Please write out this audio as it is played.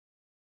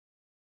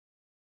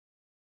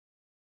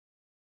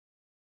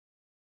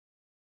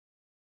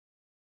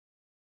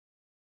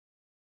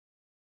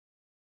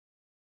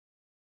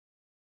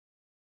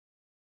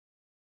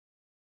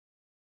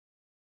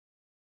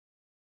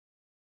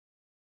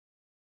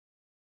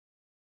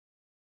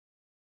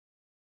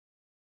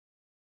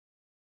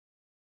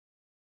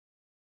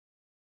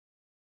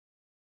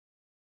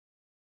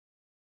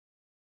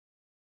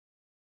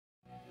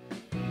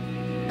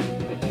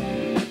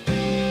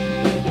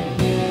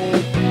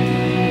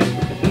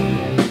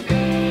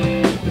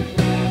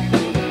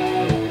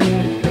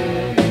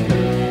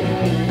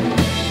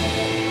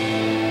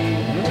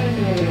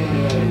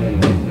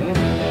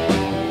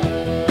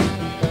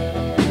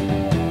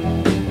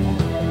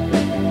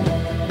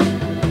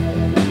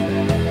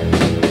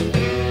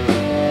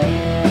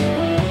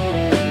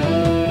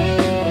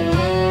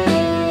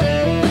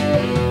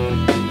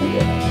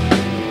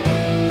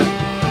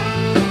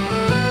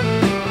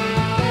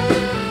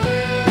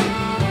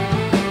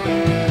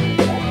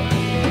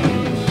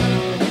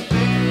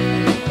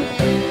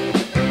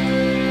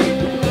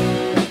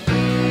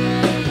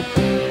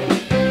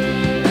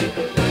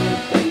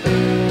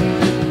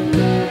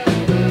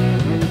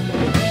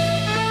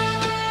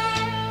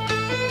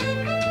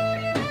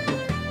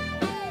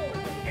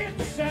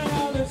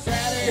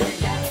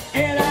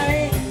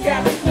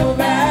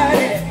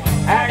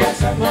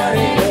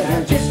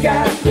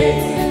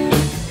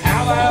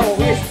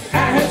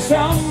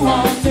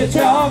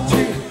talk to.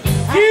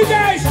 You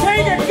guys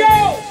take it,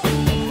 go!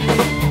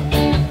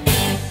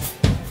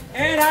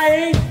 And I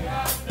ain't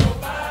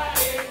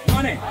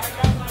money.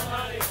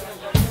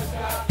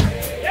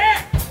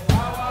 Yeah!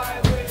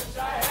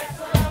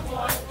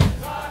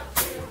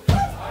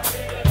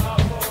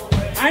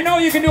 I know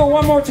you can do it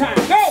one more time.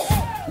 Go!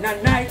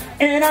 Night,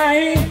 and I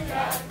ain't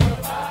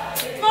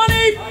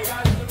money.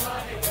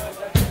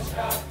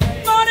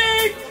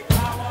 Money.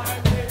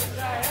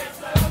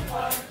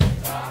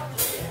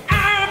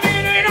 I'm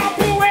in it off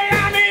away.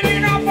 I'm in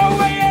it off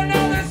away.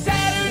 Another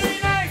Saturday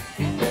night.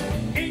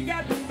 Ain't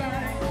got the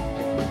money.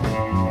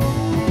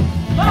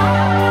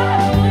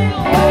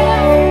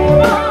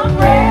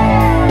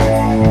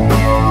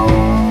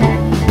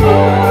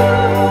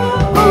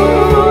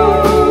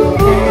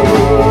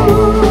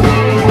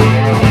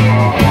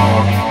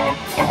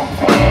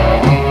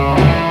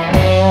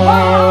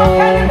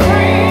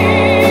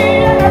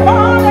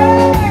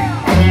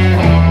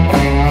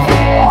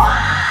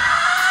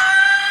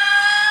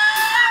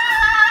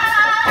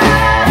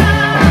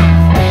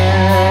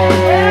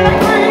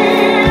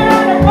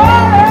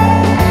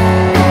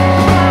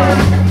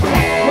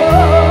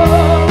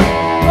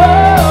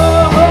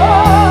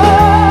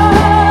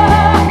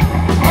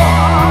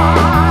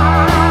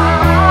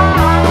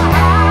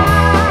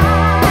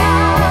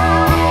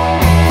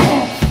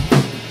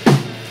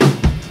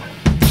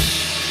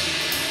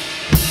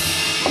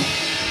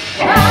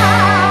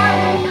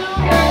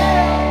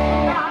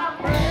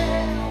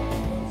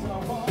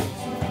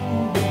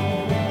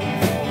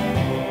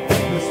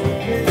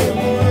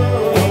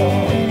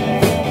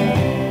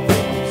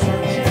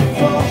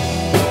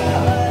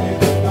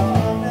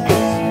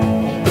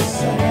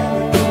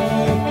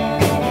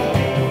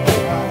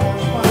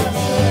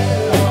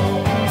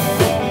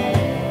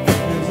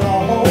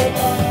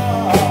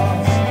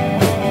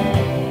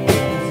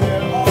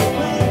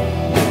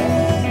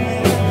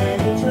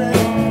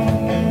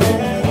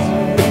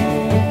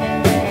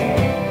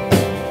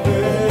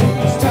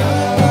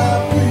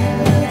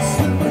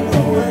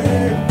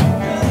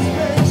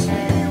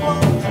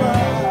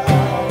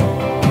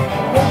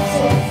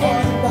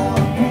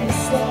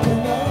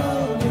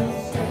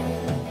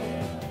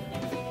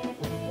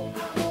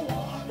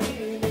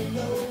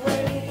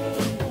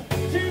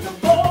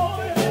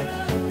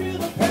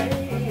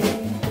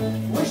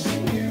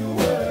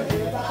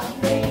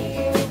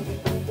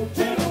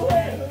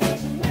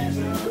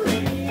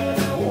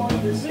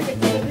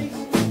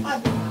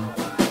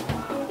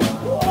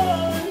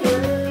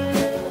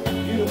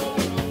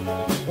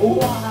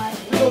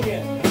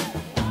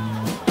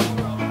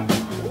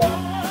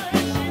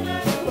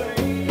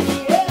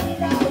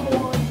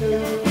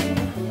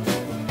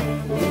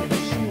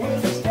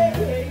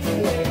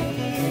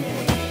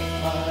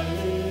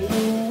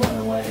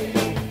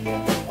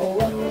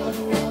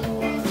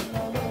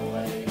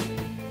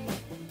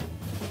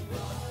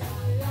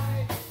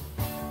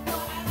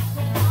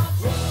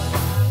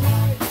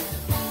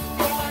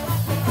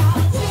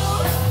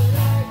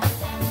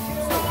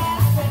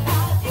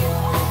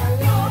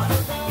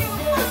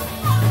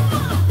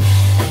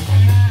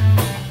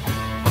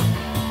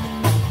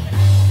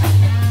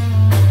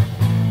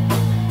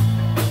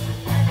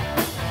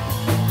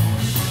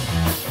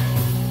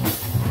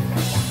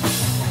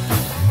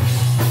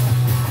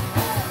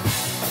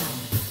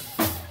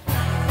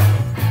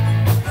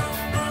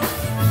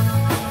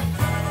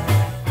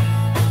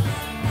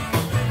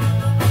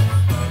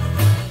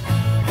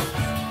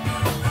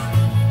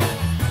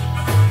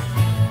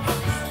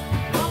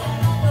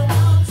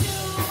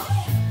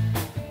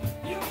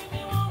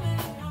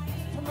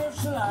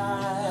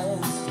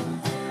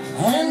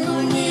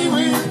 Handle me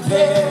with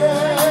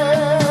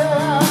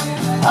care.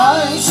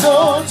 I'm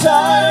so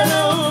tired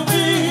of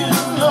being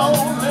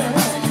lonely.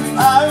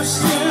 I've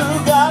still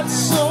got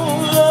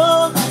some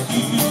love to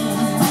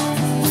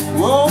give.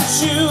 Won't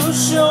you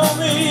show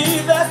me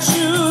that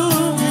you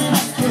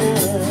really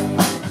care?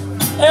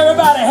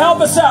 Everybody help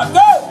us out,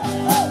 go!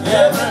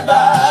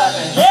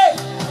 Everybody, Yeah!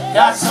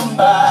 got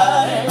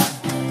somebody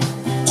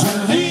to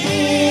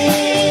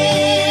lean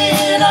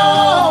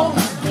on.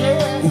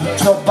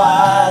 Put your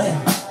body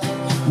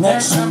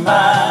next to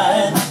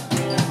mine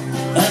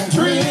and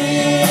dream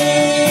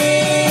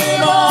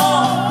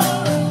on.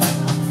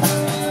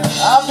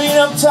 I've been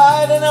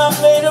uptight and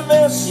I've made a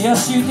mess.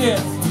 Yes, you did.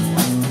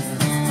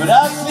 But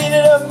I clean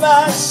it up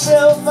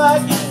myself, I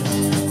guess.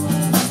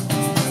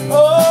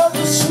 Oh,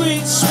 the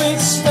sweet, sweet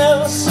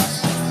smell of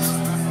success.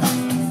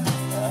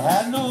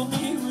 Handle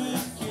me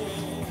with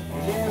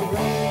care.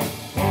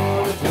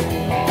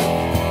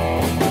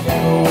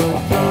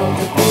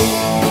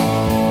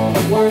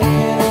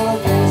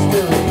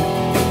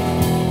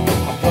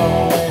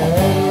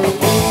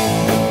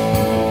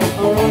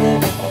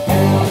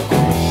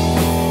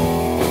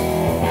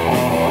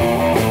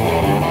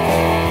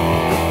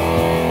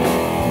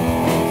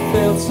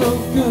 Felt so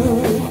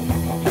good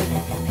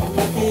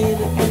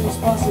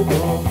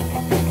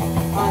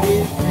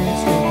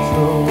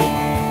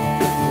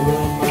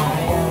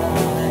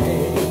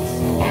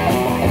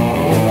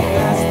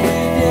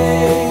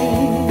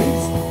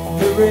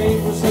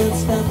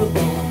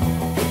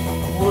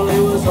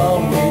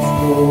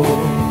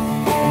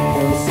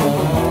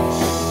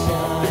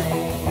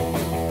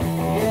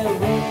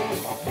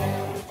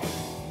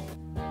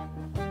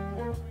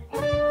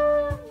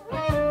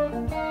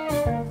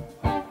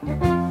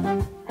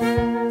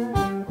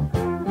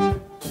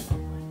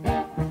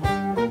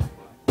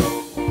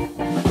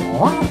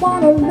I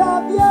wanna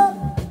love you,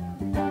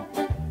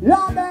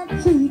 love and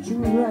treat you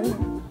right.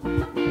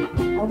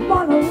 I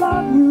wanna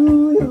love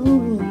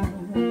you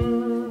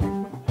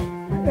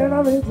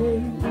every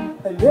day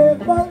and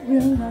every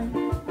night.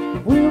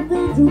 We'll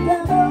be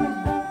together,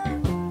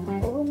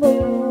 oh no,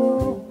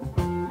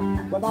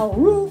 with a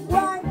roof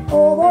right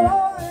over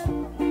our head.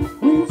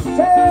 We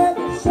share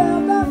the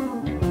shelter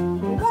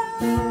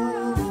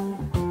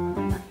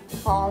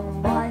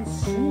on my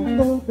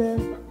single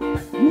bed.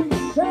 We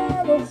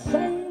share the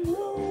same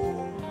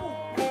room.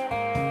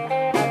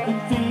 I can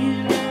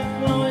feel a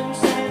glowing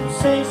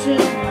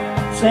sensation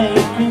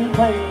taking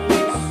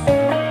place.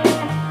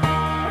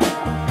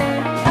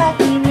 I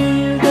can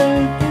hear the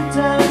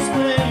guitars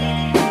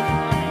play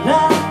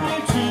lovely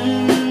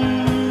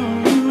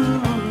tunes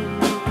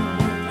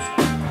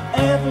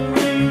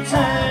every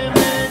time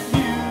that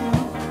you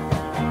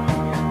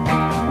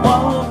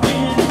walk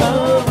in the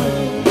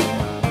room.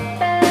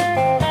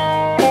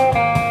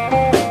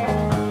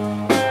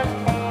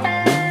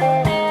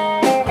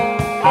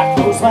 I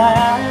close my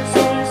eyes for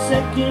a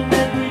second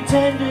and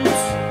pretend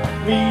it's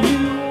me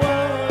you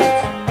want.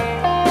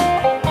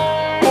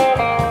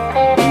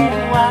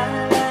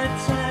 Meanwhile I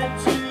try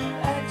to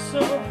act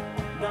so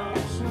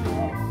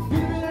nonchalant.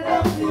 Give it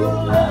up for your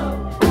love,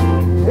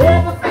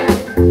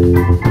 everything.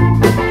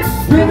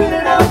 Give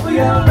it up for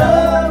your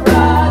love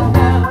right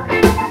now.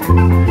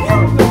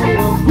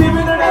 Give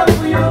it up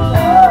for your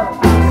love,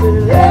 I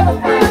said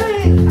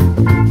everything.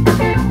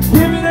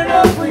 Give it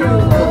up for your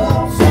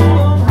love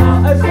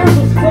somehow. As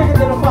Christmas take it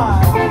to the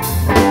fire.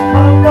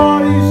 My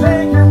body's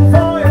aching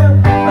for you,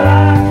 but I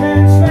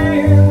can't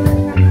stand.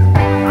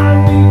 I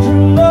need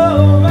your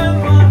love and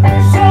my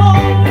soul.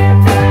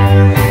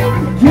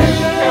 Give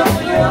it up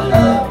for your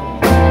love,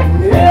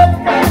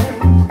 everybody.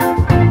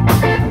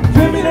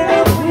 Give it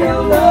up for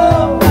your love.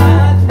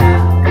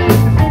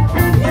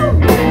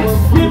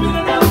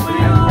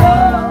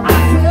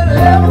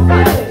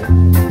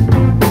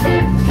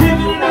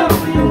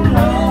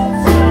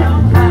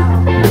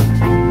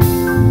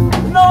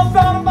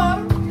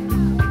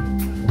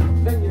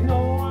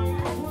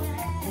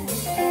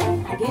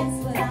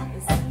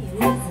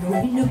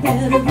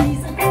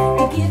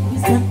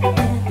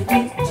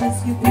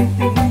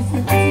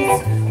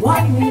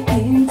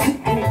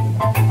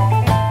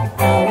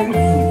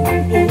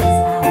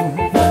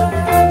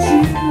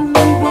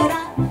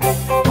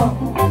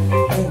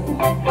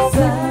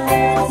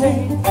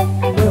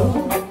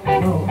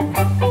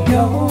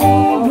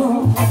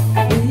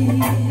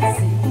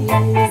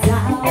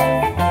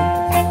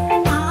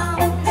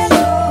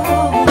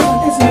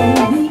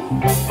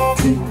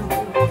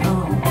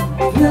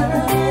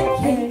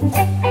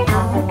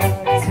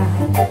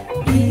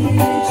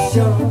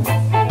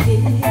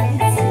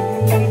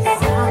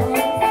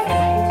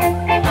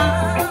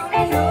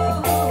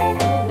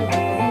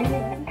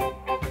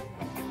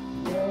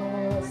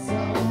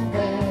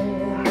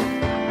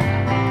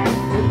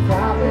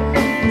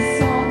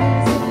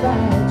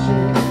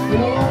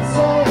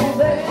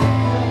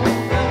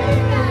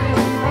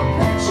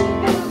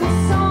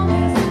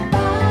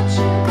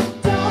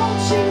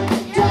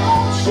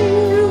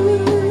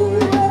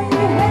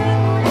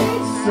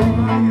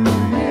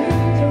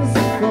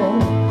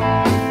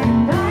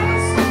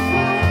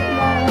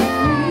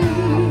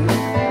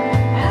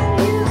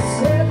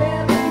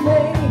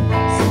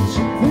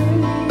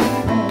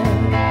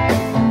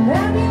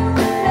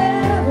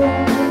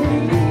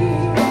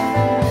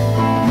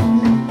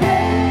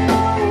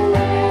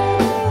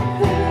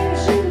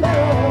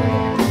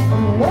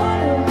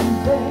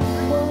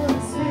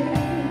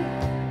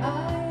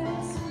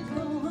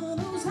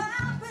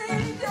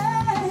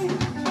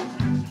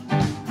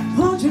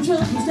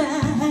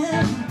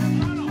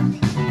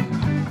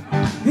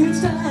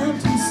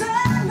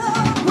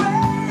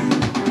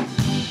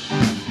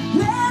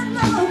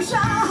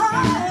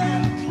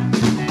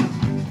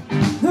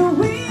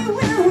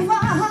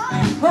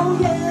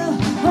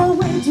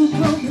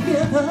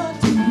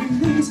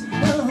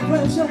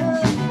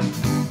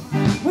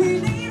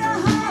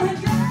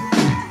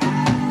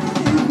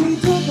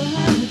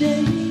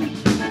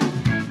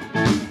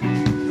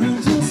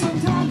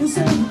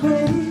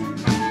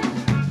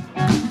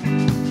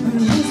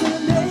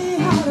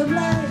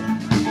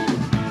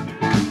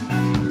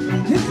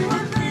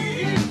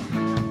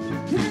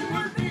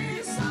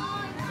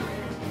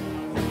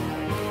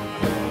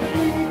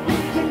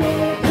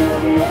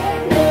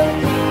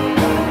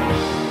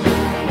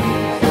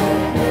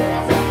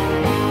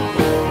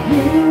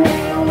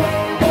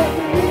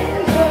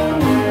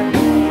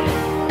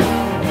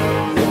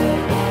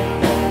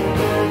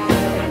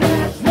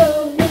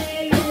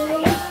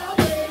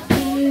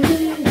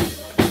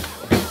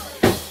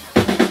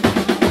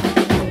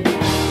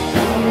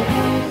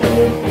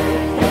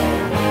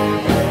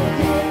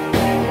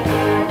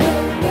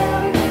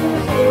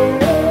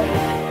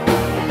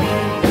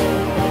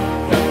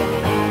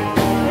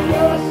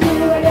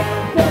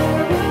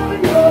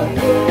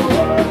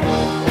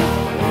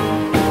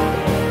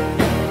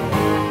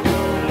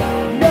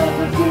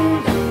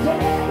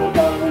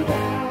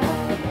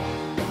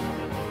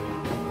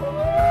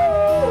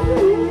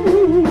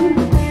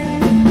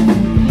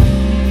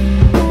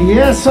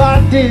 Yes,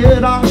 I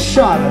did, I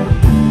shot her.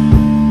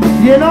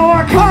 You know,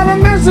 I caught her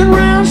messing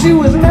around, she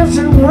was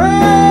messing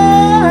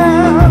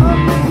around.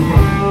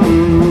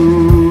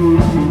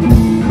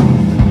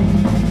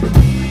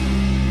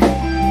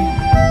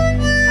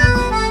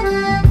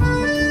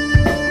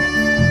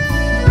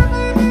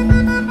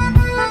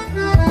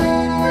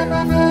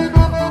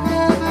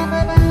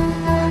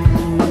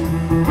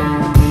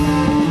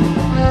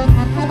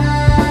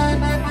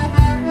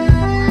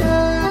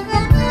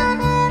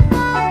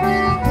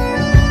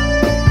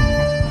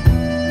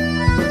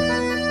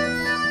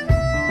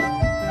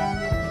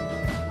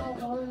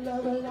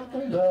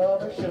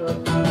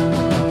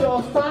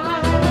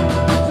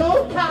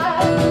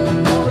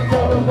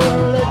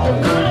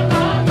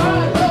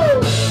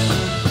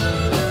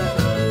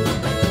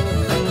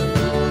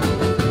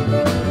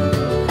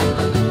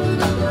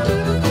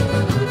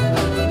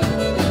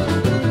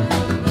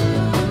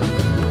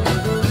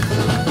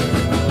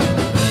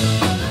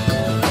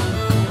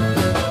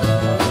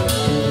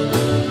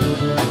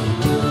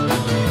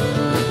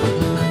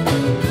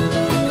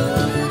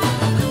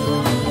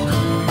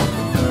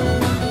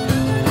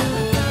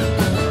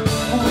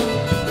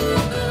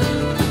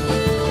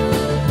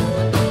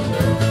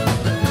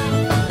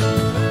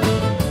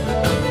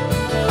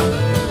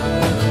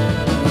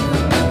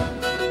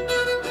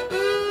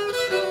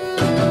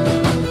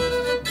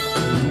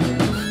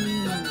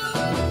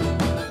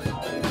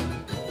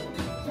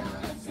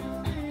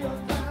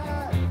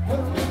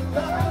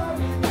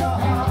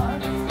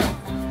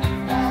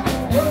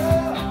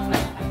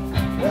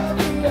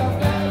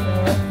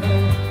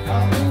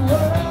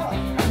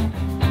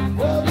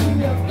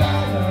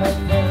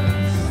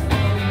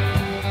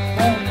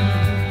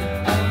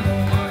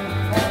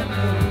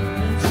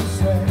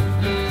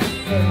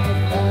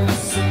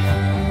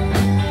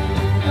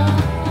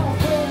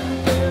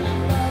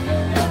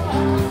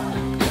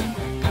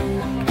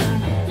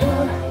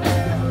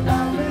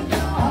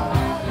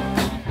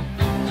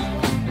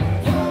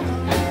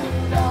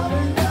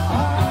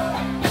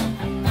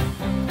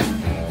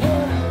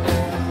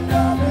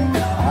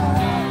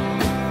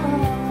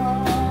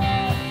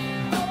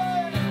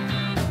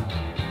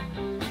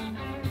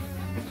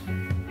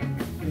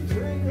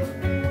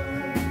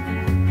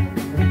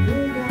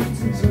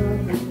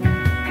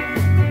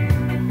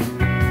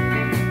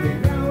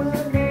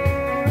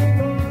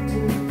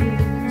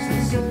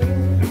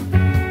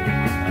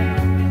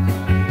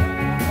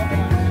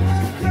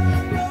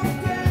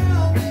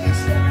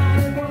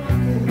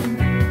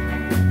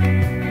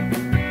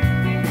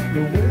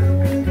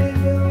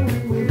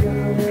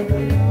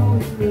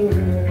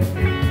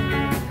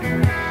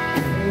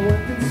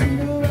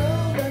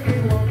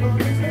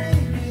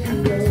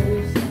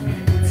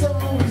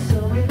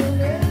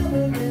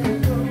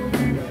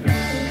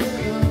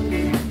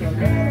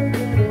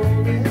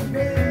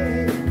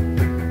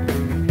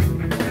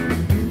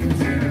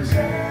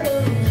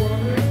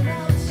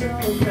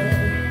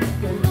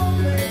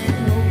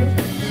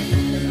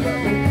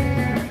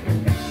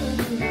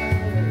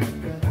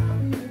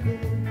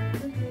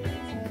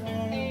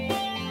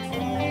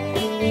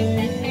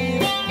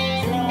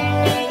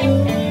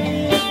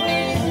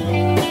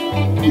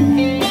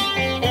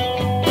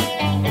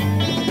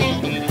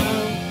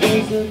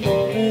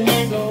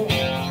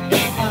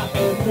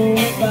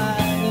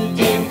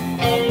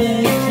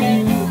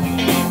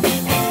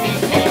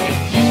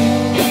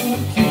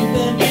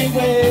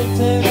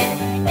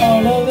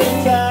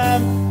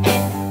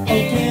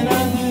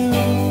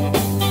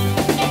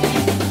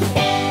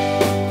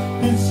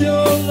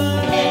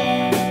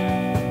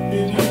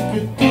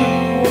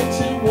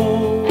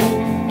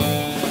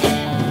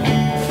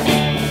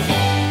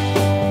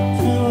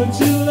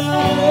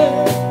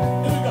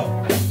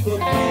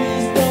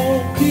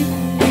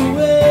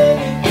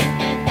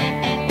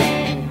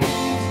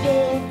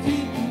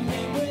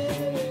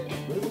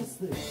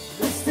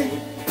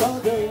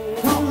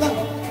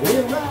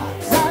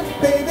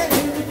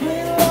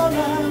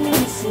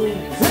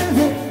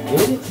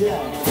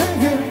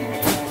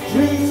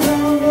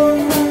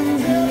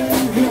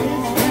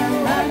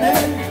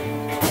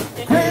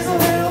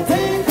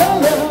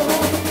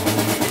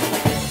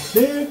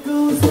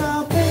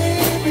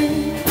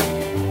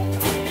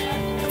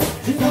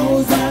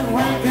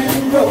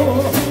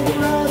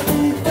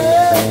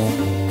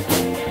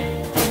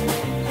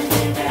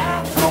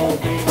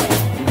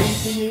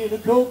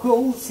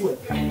 Cold sweat.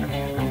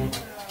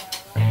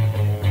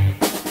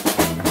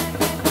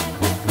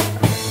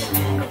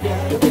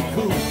 Gotta be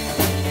cool,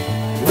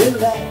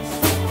 relax,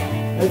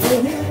 and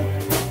get here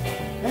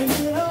and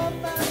get on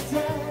my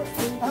track.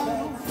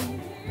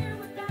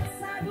 With that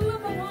sad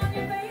look upon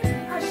your face,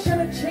 I should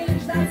have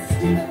changed that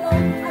stupid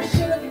look. I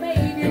should have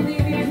made you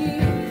leave me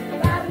here.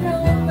 If I'd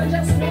known for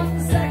just 1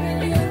 second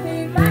you'd be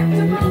back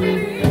to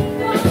mommy.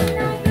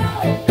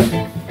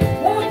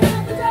 Walk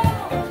out the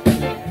door.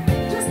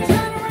 Just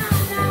turn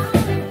around now,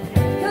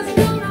 'cause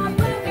you're not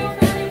welcome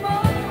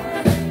anymore.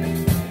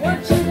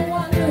 Weren't you the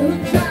one who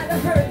tried to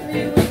hurt me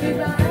with your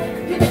lie?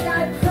 Did it I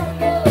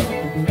crumble?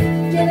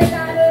 Did it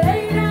I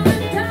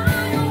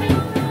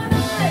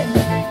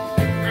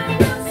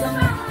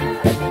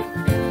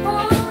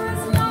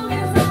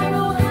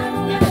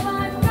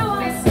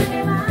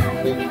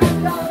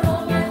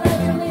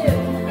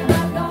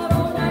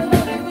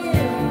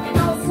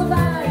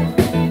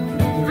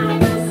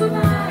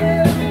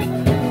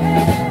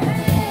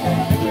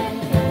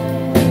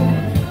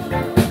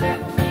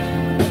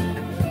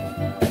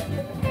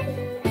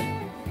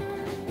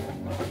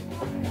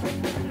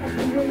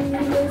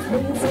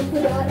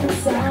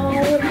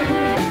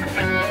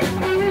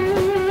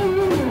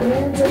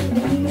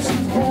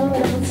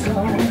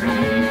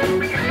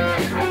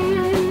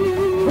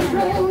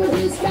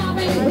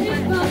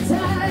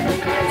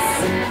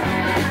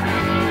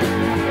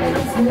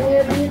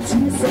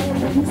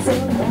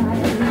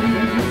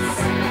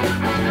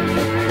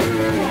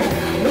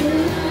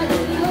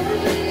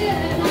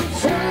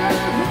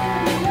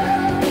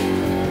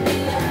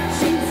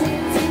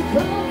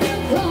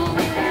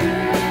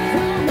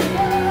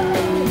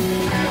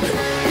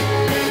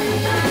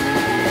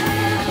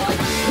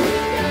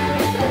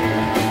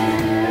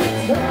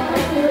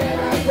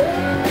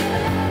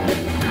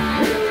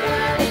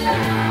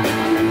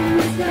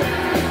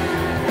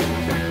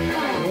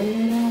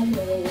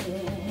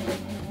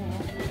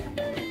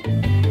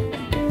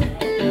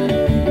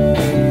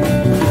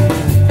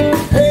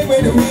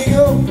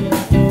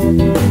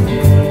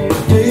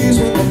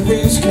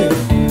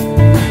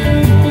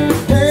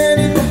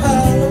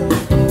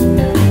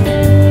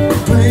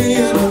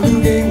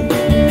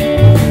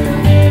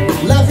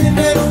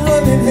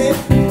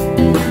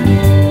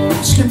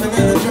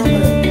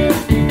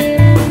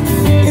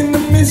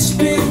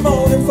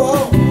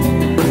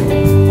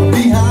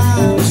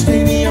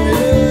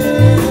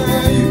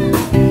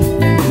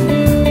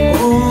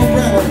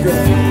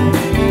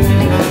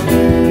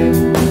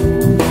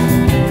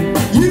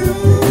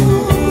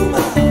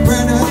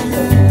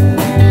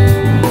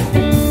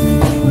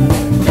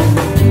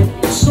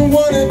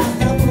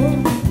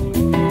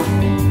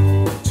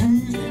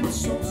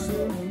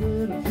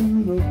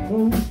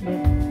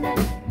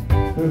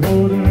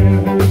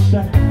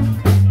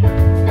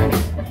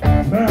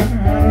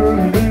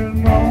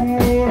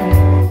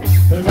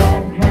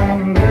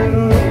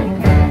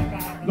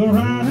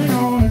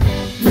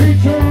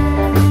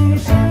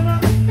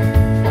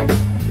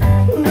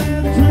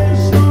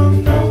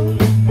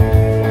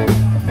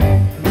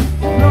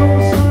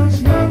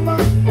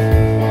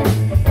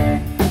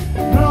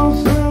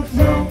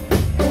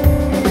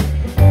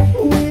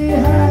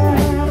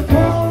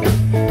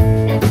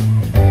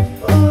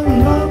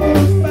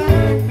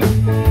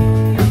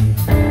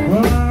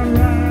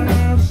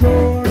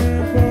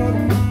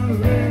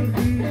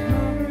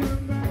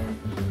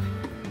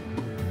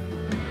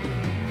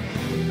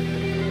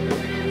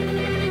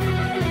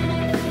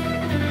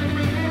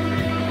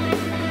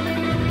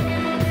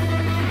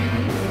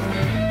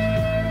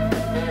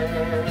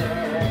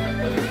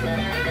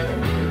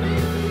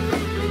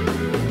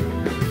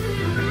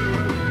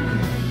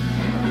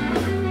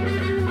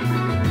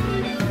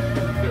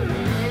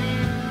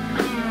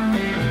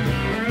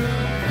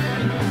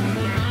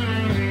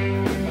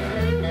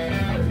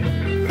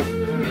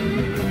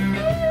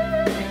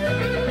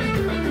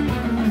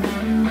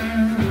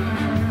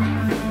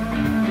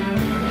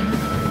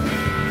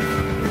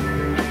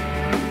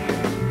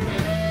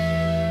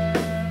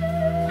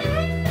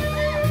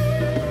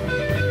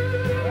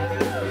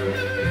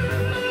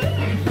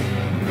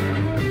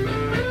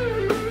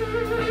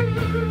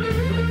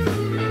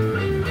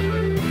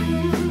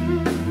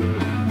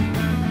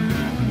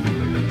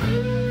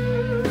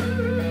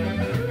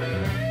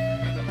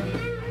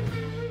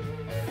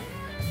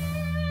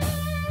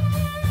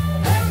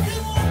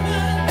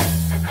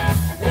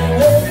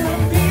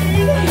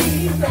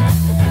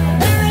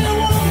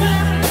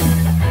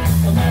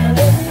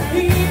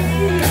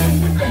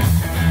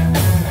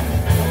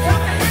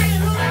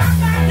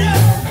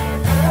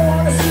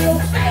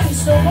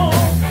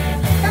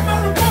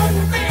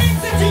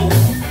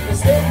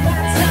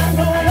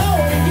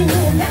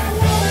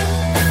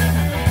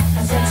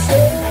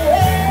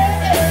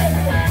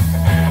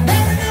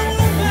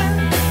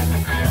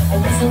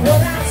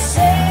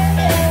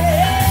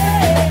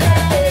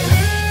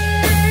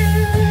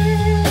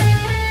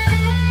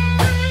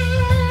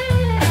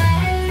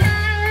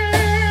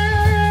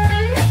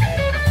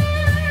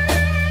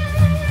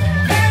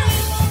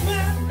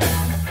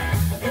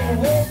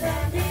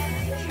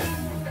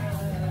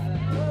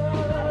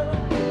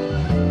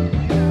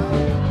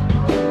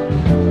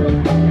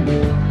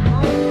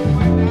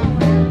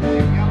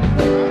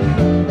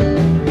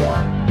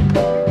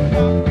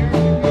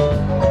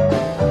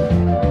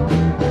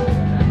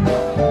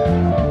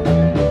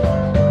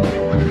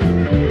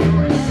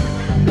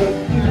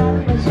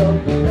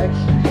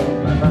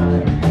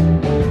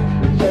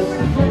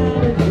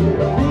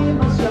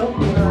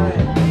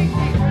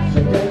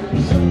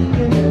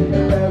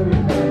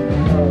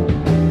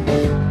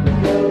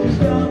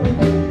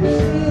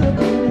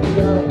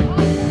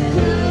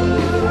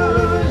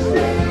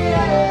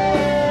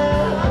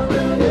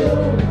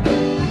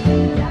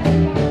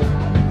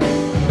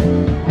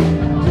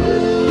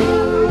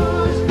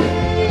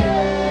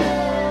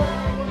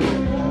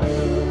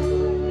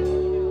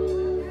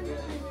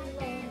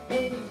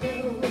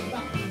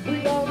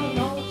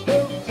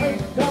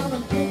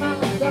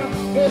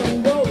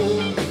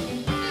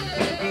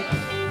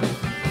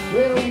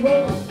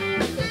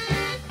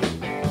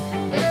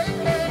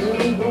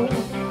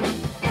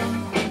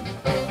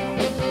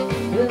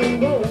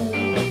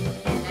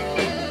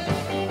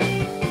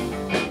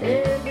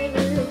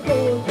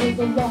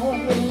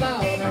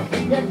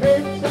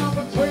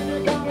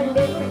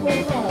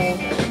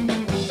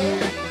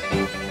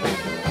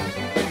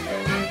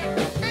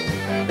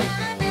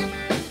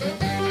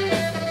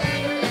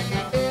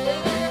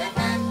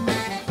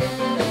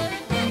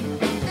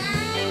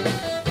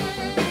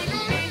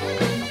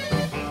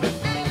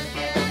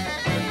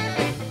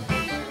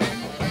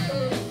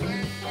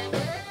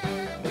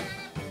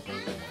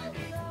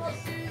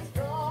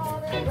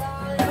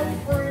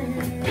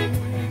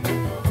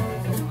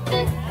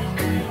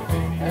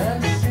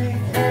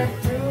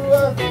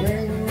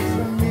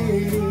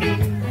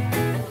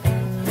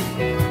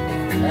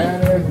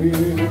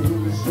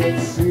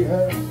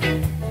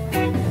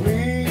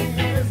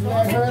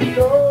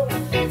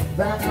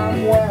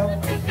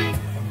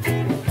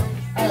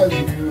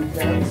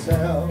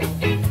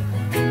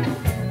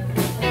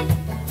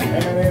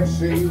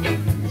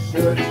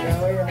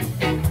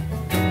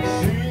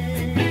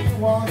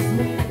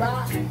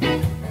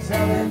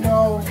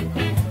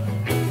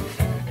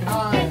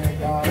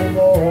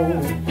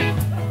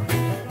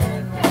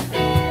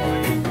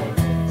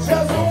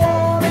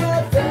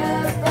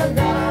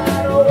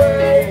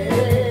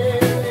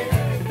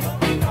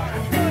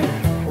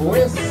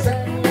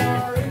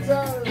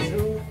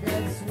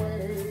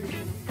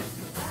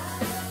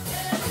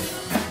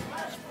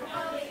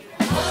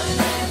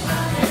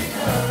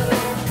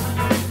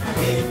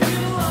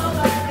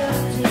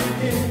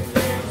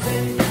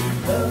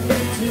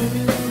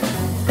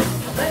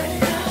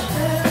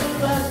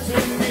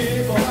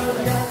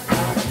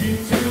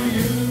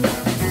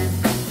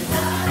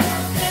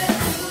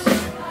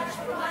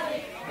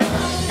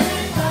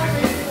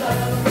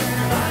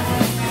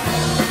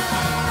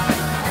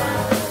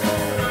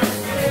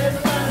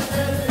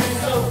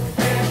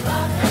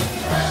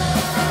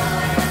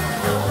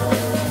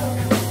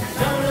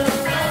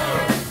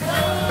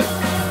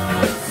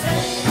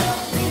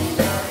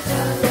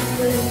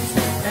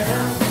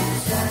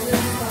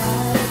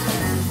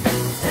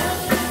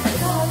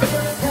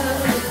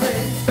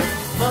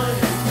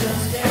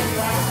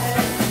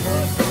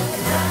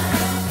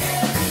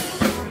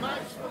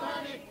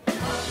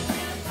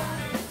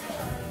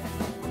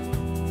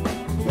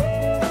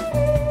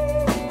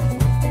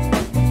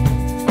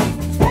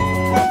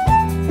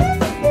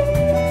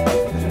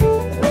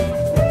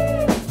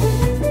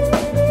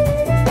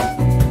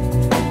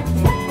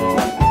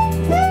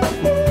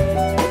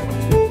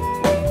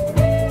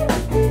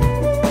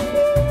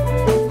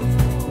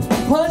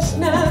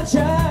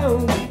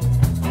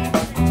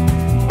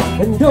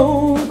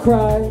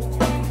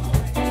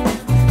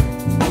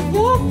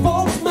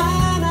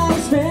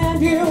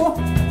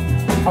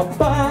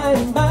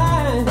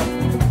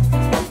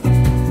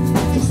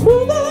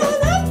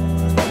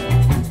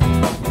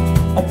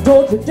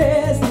towards your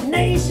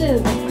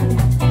destination.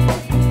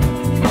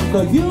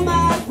 Though you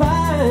might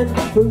find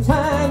from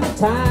time to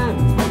time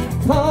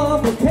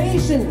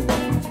complication.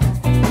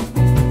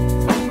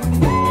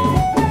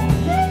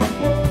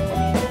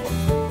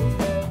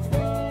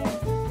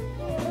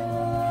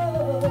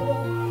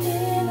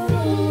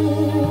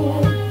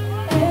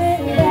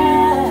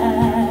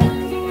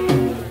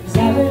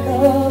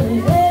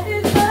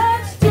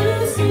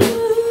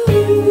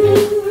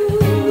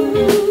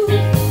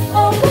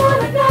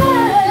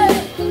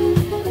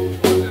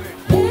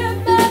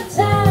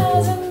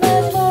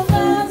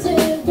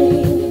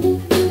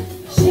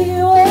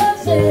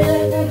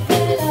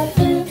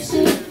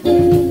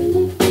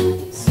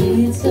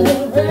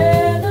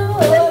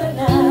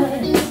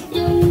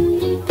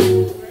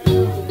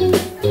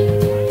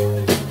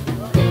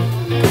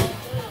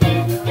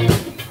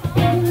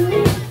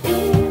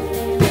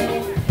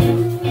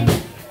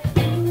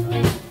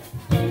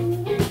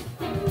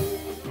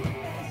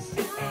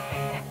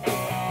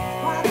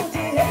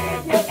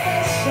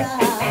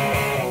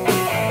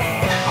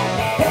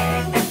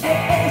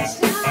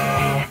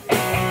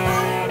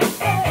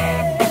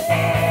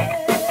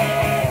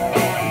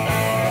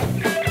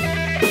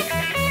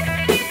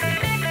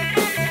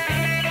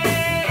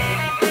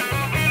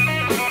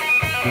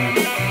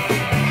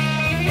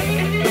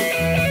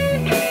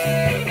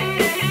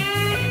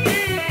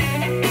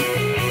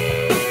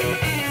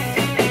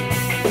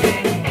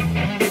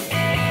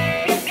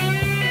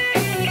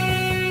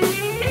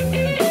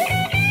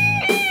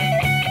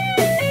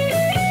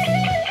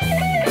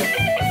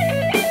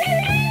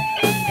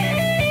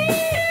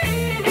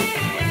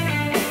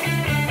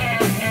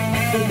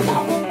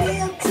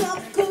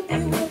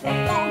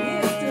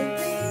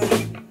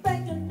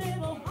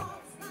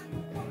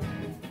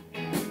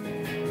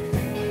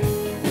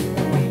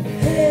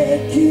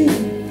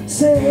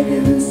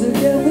 Taking this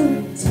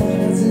together,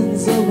 tides in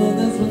summer,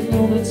 that's what's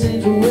gonna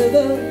change the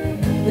weather.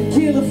 The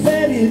killer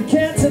fatty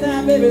cat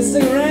tonight, baby,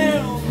 stick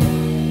around.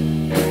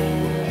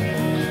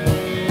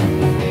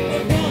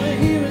 I'm gonna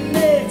hear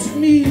electric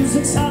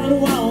music,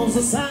 solid walls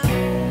of sound.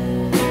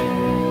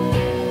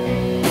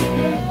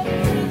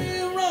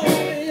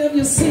 Have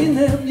you seen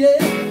them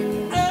yet?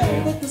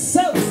 Oh, but they're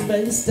so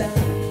spaced out.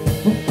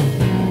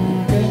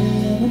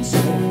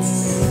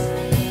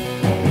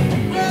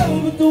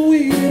 Oh, but the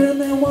weird and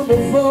they're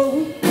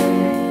wonderful.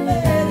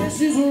 Lady,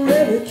 she's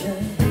really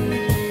kind.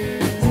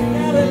 She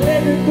got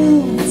electric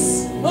boots,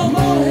 I'm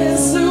on here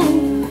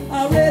soon. I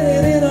read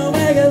it in a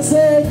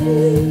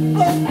magazine.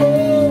 Oh,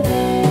 oh.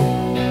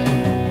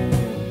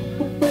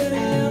 Baby,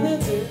 I'm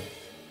into it.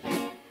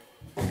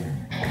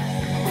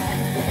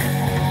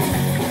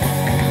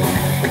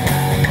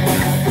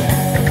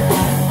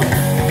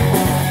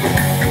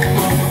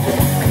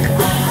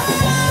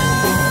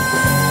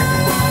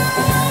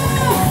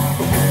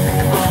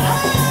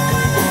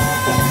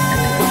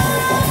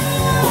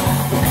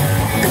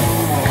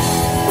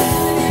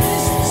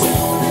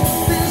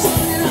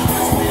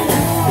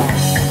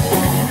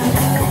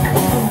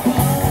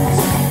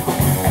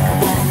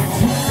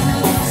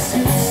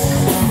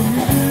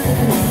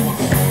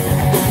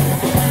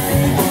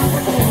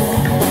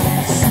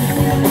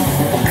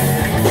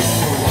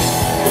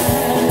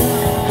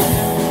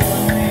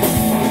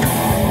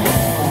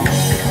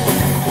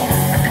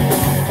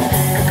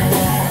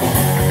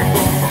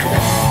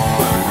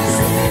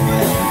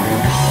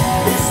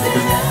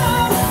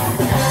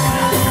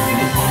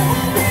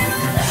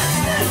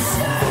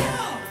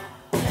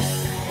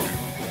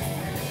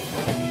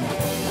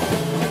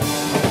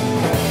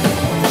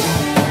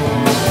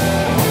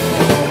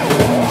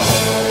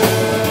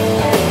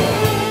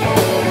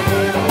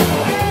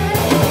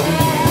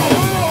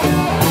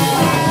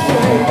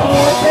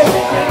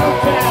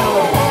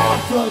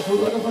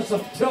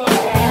 Some